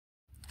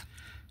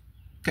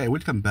Okay,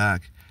 welcome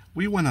back.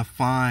 We want to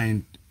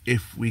find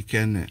if we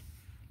can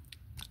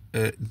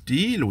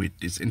deal with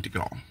this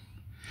integral.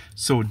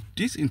 So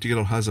this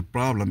integral has a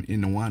problem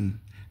in one.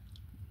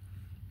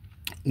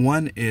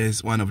 One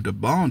is one of the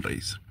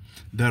boundaries.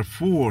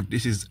 Therefore,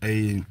 this is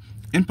a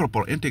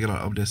improper integral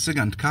of the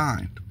second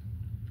kind.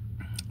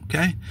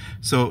 Okay,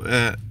 so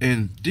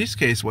in this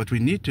case, what we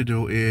need to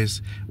do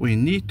is we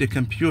need to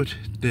compute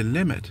the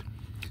limit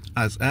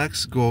as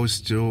x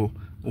goes to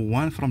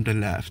 1 from the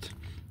left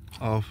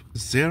of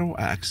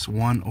 0x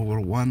 1 over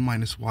 1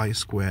 minus y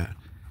squared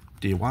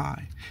dy.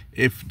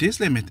 If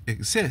this limit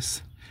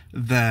exists,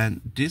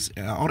 then this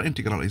our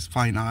integral is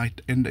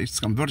finite and it's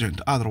convergent.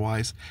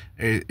 Otherwise,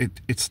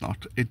 it's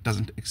not. It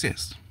doesn't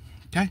exist.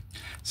 Okay,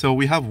 so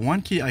we have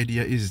one key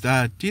idea is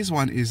that this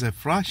one is a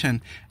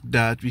fraction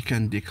that we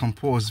can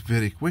decompose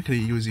very quickly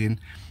using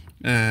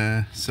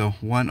so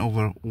 1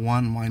 over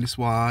 1 minus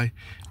y.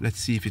 Let's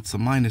see if it's a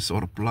minus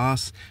or a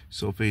plus.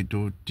 So if we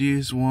do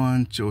this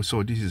one, so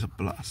this is a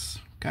plus.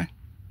 Okay,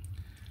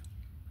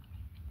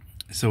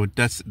 so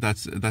that's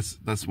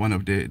one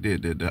of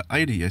the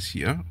ideas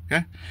here.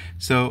 Okay,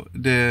 so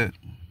the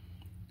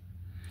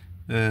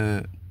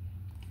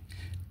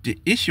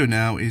issue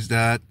now is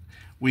that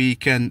we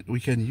can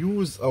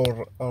use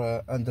our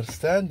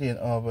understanding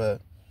of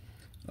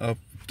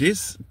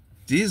this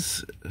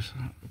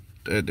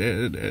the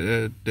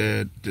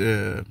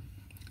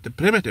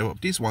primitive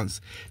of these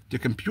ones to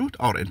compute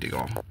our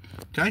integral.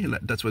 Okay,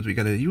 that's what we're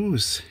going to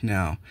use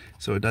now.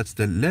 So that's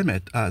the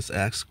limit as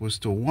x goes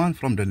to 1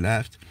 from the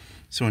left.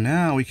 So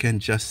now we can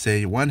just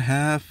say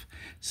 1/2.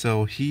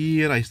 So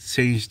here I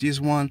change this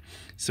one,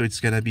 so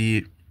it's going to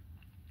be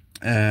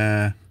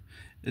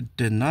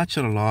the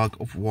natural log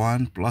of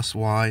 1 plus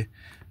y.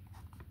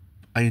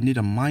 I need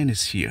a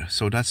minus here,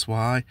 so that's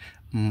why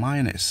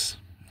minus.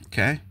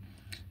 Okay,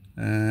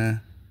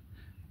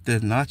 the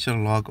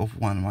natural log of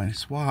 1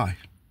 minus y.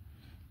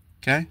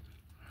 Okay,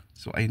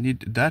 so I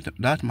need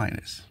that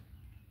minus.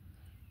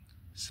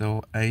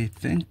 So I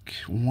think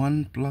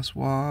 1 plus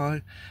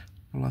y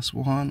plus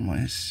 1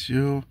 minus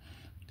 2.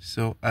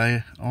 So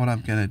all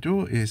I'm gonna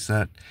do is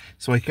that,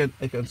 so I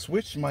can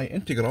switch my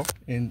integral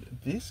in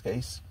this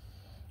case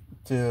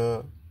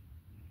to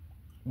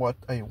what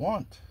I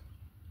want.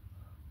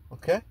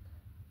 Okay,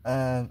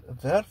 and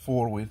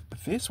therefore with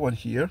this one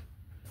here,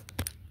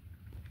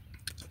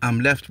 I'm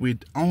left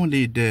with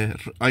only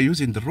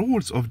using the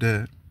rules of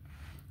the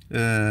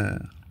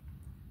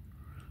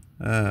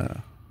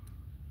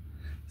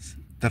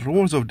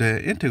rules of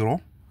the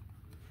integral.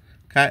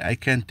 Okay, I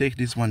can take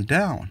this one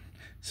down.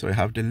 So I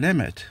have the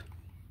limit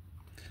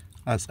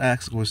as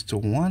x goes to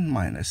 1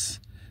 minus.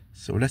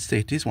 So let's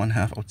take this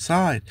 1/2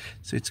 outside.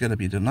 So it's going to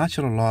be the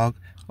natural log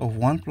of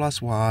 1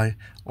 plus y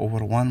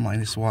over 1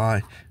 minus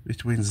y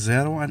between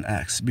 0 and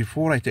x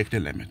before I take the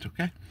limit.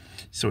 Okay,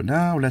 so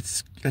now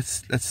let's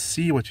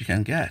see what we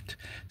can get.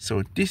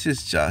 So this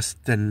is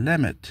just the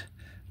limit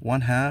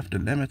 1/2, the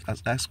limit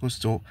as x goes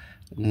to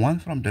 1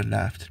 from the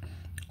left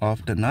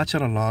of the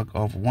natural log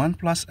of 1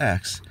 plus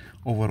x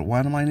over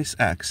 1 minus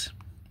x.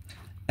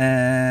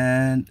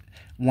 And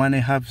when I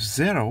have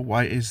 0,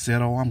 y is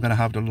 0, I'm going to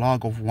have the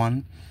log of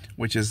 1,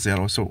 which is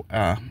 0. So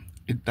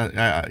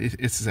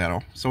it's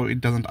 0. So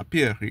it doesn't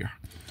appear here.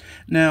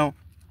 Now,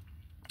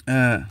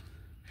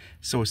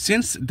 so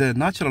since the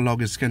natural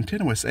log is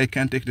continuous, I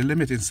can take the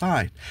limit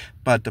inside.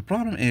 But the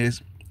problem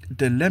is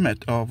the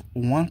limit of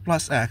 1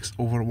 plus x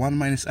over 1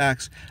 minus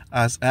x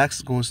as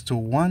x goes to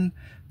 1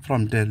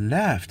 from the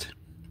left,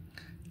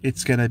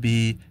 it's going to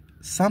be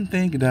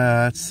something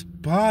that's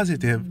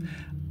positive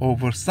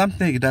over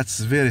something that's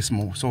very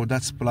small. So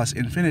that's plus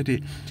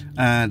infinity,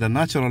 and the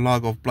natural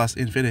log of plus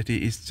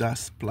infinity is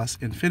just plus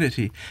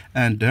infinity,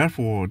 and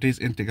therefore this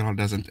integral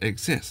doesn't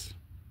exist.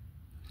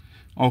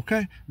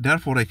 Okay,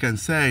 therefore I can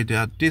say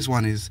that this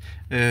one is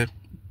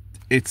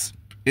it's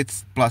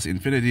plus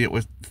infinity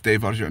with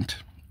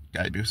divergent.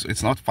 Okay, because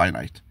it's not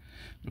finite.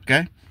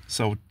 Okay,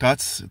 so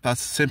that's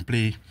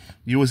simply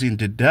using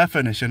the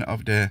definition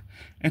of the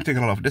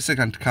integral of the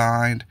second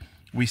kind.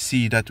 We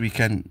see that we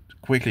can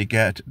quickly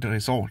get the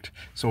result.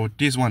 So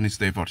this one is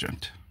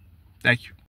divergent. Thank you.